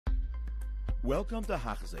Welcome to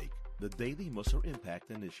Hachzik, the Daily Musar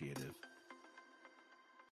Impact Initiative.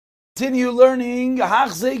 Continue learning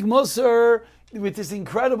Hachzik Musar with this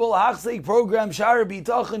incredible Hachzik program, Sha'ar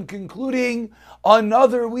Habitachon, concluding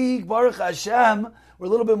another week. Baruch Hashem, we're a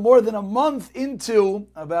little bit more than a month into,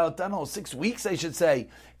 about, 6 weeks, I should say,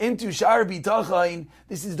 into Sha'ar Habitachon.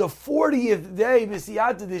 This is the 40th day,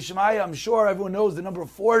 B'siyata D'Shmaya. I'm sure everyone knows the number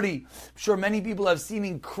 40. I'm sure many people have seen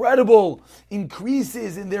incredible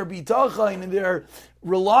increases in their bitachon, in their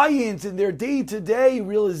reliance, in their day-to-day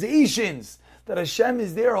realizations that Hashem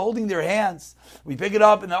is there holding their hands. We pick it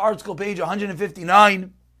up in the article page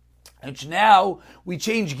 159, which now we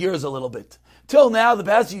change gears a little bit. Till now, the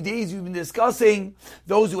past few days, we've been discussing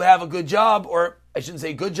those who have a good job, or I shouldn't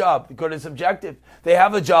say good job, because it's subjective. They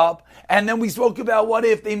have a job. And then we spoke about what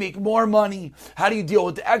if they make more money? How do you deal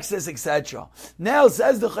with the excess, etc. Now,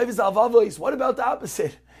 says the Chavis Alvavois, what about the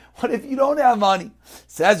opposite? What if you don't have money?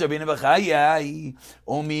 Says Rabbeinu Bechayai,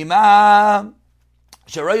 Umima.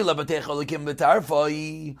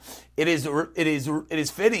 It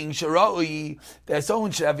is fitting that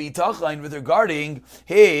someone should have bitachon with regarding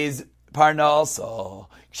his parnasa.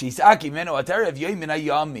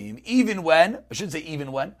 Even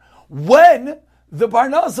when the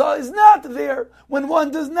parnasa is not there, when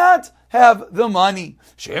one does not have the money.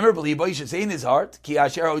 Hashem should say in his heart,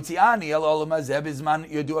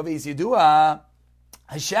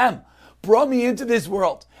 Hashem brought me into this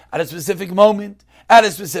world at a specific moment, at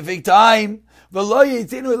a specific time. He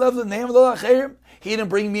didn't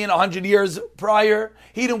bring me in 100 years prior.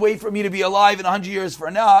 He didn't wait for me to be alive in 100 years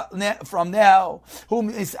from now.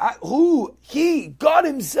 He, God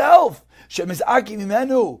himself, He's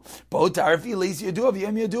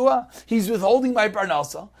withholding my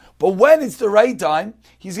parnasa. But when it's the right time,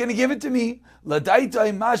 He's going to give it to me.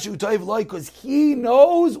 Because He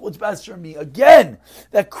knows what's best for me. Again,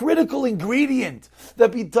 that critical ingredient.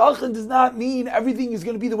 That bitachon does not mean everything is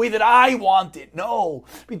going to be the way that I want it. No.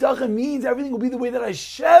 Bitachon means everything will be the way that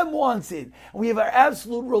Hashem wants it. And we have our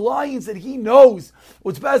absolute reliance that He knows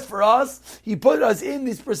what's best for us. He put us in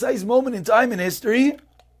this precise moment in time in history.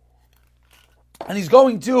 And He's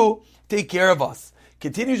going to take care of us.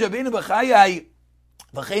 Continues Rabbeinu Bechayai.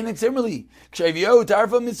 Similarly,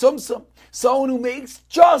 someone who makes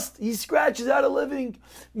just, he scratches out a living,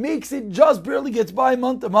 makes it just, barely gets by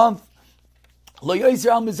month to month.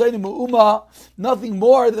 Nothing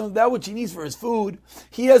more than that which he needs for his food.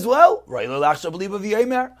 He as well, what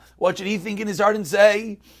should he think in his heart and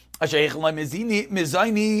say? The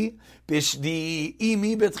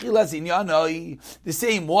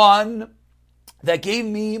same one that gave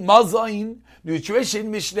me mazain,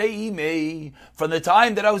 nutrition, mishnei imei, from the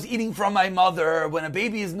time that I was eating from my mother, when a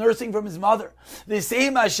baby is nursing from his mother. The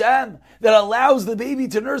same Hashem that allows the baby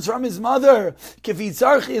to nurse from his mother,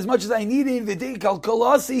 kifitzarchi, as much as I needed, v'dei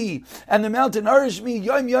kalkolasi, and the amount to nourish me,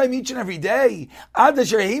 yom each and every day, ad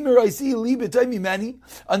asher heimer I see li b'tayim mimeni,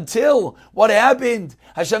 until what happened?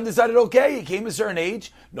 Hashem decided, okay, it came a certain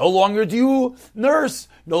age, no longer do you nurse,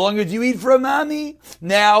 no longer do you eat from mommy.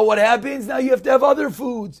 Now what happens? Now you have to have other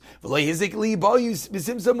foods. He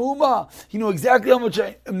knew exactly how much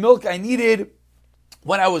milk I needed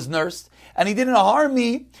when I was nursed. And He didn't harm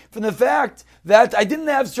me from the fact that I didn't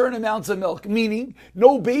have certain amounts of milk. Meaning,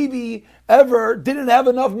 no baby ever didn't have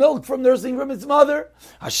enough milk from nursing from its mother.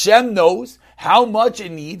 Hashem knows how much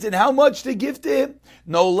it needs and how much to give to Him.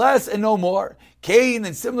 No less and no more. Cain,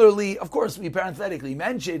 and similarly, of course, we parenthetically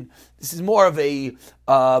mentioned, this is more of a,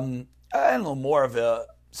 more of a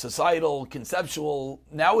societal, conceptual,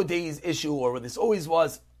 nowadays issue, or what this always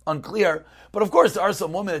was, unclear. But of course, there are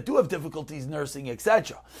some women that do have difficulties nursing,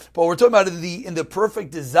 etc. But we're talking about in the perfect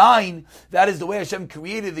design. That is the way Hashem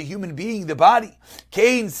created the human being, the body.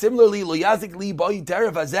 Cain, similarly, lo yazik li boi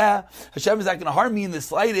teref hazeh. Hashem is not going to harm me in the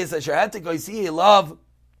slightest. Asher hatek oisiyeh love.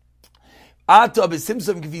 The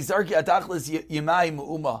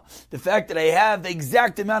fact that I have the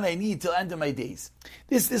exact amount I need till the end of my days.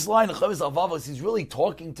 This line of Chavis Alvavos is really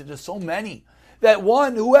talking to just so many. That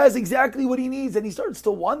one who has exactly what he needs, and he starts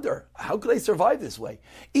to wonder, how could I survive this way?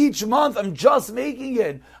 Each month I'm just making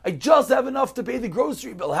it. I just have enough to pay the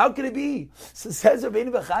grocery bill. How could it be? So says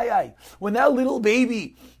Rabbeinu Bechayai, when that little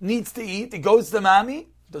baby needs to eat, it goes to mommy.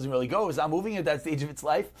 Doesn't really go. It's not moving at that stage of its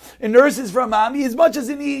life. It nurses from mommy as much as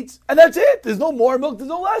it needs. And that's it. There's no more milk. There's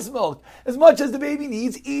no less milk. As much as the baby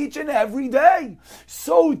needs each and every day.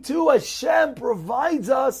 So too Hashem provides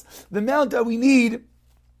us the amount that we need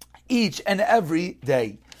each and every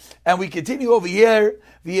day. And we continue over here.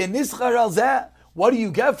 What do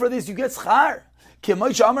you get for this? You get schar.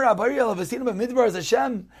 As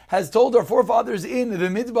Hashem has told our forefathers in the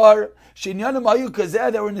Midbar,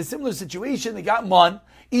 that were in a similar situation, they got man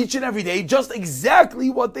each and every day, just exactly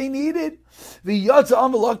what they needed. So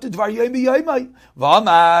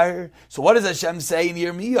what does Hashem say in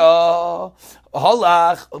Yirmiyah?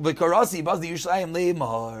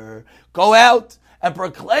 Go out and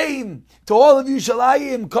proclaim to all of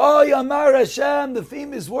Yushalayim, Ko Yamar Hashem, the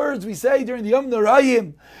famous words we say during the Yom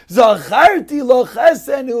Narayim. Zacharti lo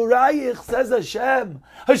chesen urayich, says Hashem.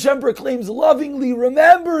 Hashem proclaims lovingly,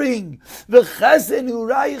 remembering the chesen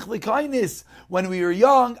urayich, the kindness when we were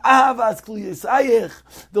young, ahavas kliyasayich,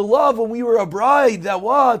 the love when we were a bride, that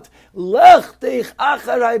what? Lechtech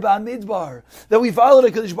acharai ba'midbar, that we followed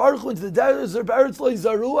HaKadosh Baruch Hu into the desert of Eretz Lo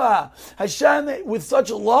Zarua. Hashem with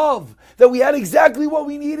such a love that we had exactly what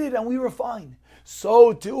we needed and we were fine.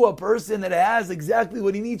 So too, a person that has exactly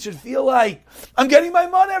what he needs should feel like, I'm getting my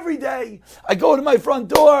man every day. I go to my front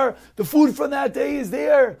door, the food from that day is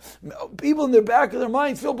there. People in the back of their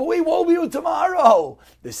minds feel, but wait, what will we do tomorrow?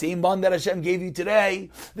 The same man that Hashem gave you today,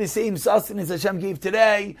 the same sustenance Hashem gave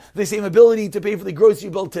today, the same ability to pay for the grocery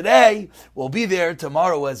bill today, will be there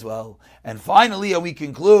tomorrow as well. And finally, we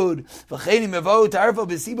conclude,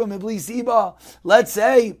 let's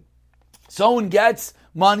say someone gets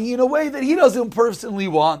money in a way that he doesn't personally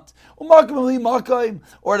want, or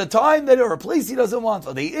at a time that, or a place he doesn't want,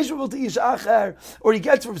 or he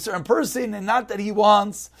gets from a certain person and not that he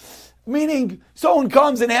wants. Meaning, someone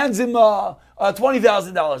comes and hands him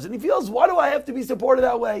 $20,000, and he feels, why do I have to be supported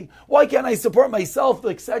that way? Why can't I support myself,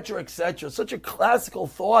 etc., etc.? Such a classical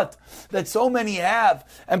thought that so many have,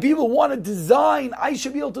 and people want to design, I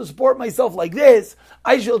should be able to support myself like this,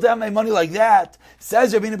 I should be able to have my money like that.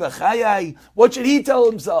 Says Rabbeinu Bechayai, what should he tell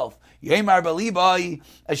himself? Hashem,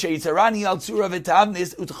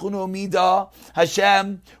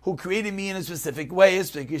 who created me in a specific way, a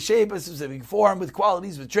specific shape, a specific form, with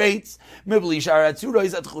qualities, with traits,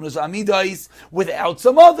 without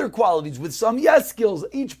some other qualities, with some skills.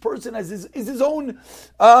 Each person has his own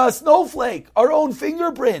snowflake, our own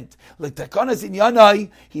fingerprint. He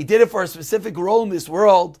did it for a specific role in this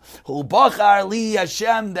world.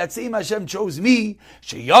 That same Hashem chose me.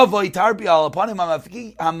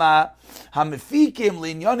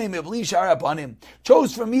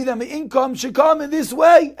 Chose for me that my income should come in this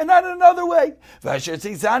way and not in another way. And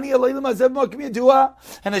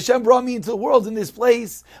Hashem brought me into the world in this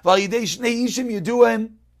place by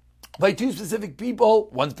two specific people,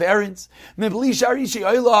 one's parents,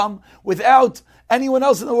 without anyone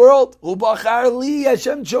else in the world.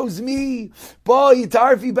 Hashem chose me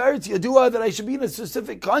that I should be in a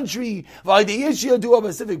specific country, a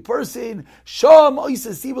specific person.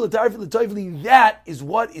 That is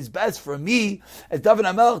what is best for me. As David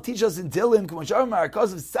HaMelech teaches us in Tehillim,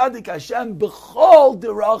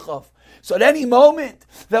 so at any moment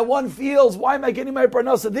that one feels, why am I getting my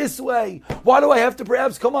parnasa this way? Why do I have to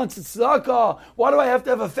perhaps come on to tzedakah? Why do I have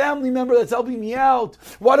to have a family member that's helping me out?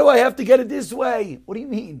 Why do I have to get it this way? What do you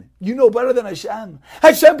mean? You know better than Hashem.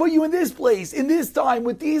 Hashem put you in this place, in this time,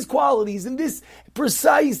 with these qualities, in this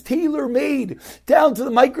precise, tailor-made, down to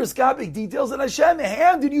the microscopic details, and Hashem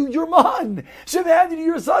handed you your man. Hashem handed you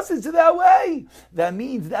your sustenance in that way. That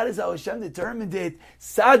means that is how Hashem determined it.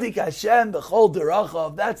 Sadik Hashem b'chol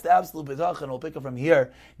derachav. That's the absolute bitachon. We'll pick up from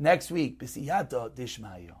here next week. B'siyata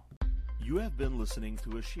dishmayo. You have been listening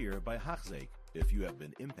to a shir by Hachzeik. If you have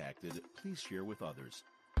been impacted, please share with others.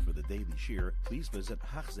 For the daily shir, please visit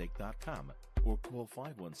Hachzeik.com or call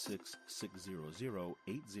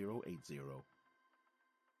 516-600-8080.